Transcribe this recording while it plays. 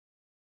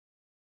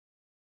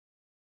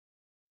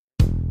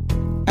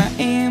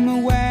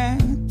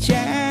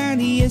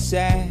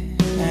I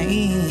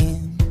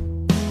am.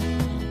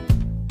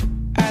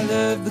 I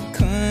love the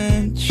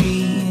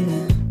country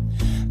and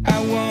I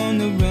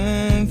wanna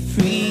run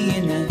free,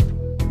 and I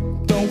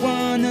don't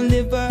wanna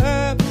live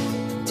up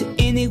to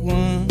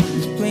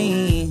anyone's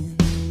plans.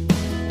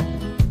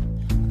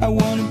 I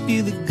wanna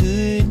feel the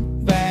good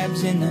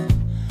vibes and I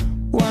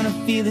wanna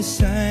feel the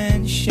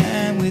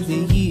sunshine with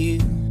you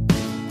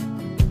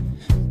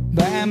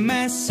by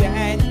my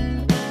side.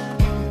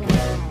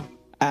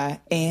 I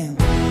am,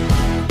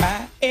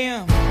 I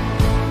am,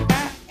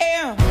 I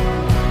am,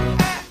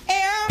 I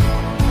am,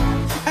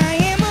 I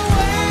am a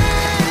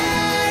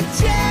wild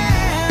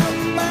child,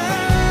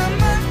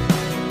 mama.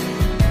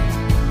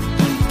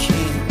 You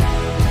can,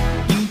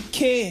 you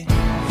can,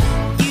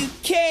 you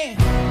can,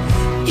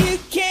 you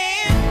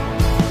can,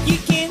 you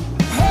can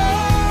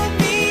hold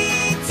me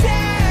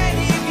tight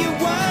if you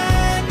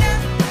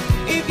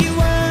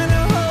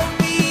wanna hold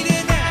me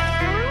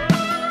tonight.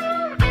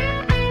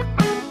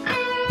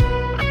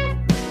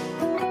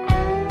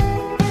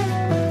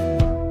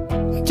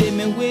 Take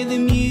me where the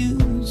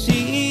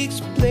music's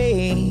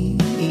playing.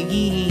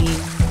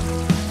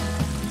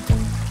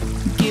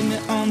 Get me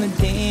on the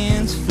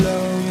dance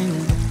floor and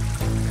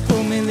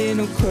pull me a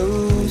little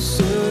closer.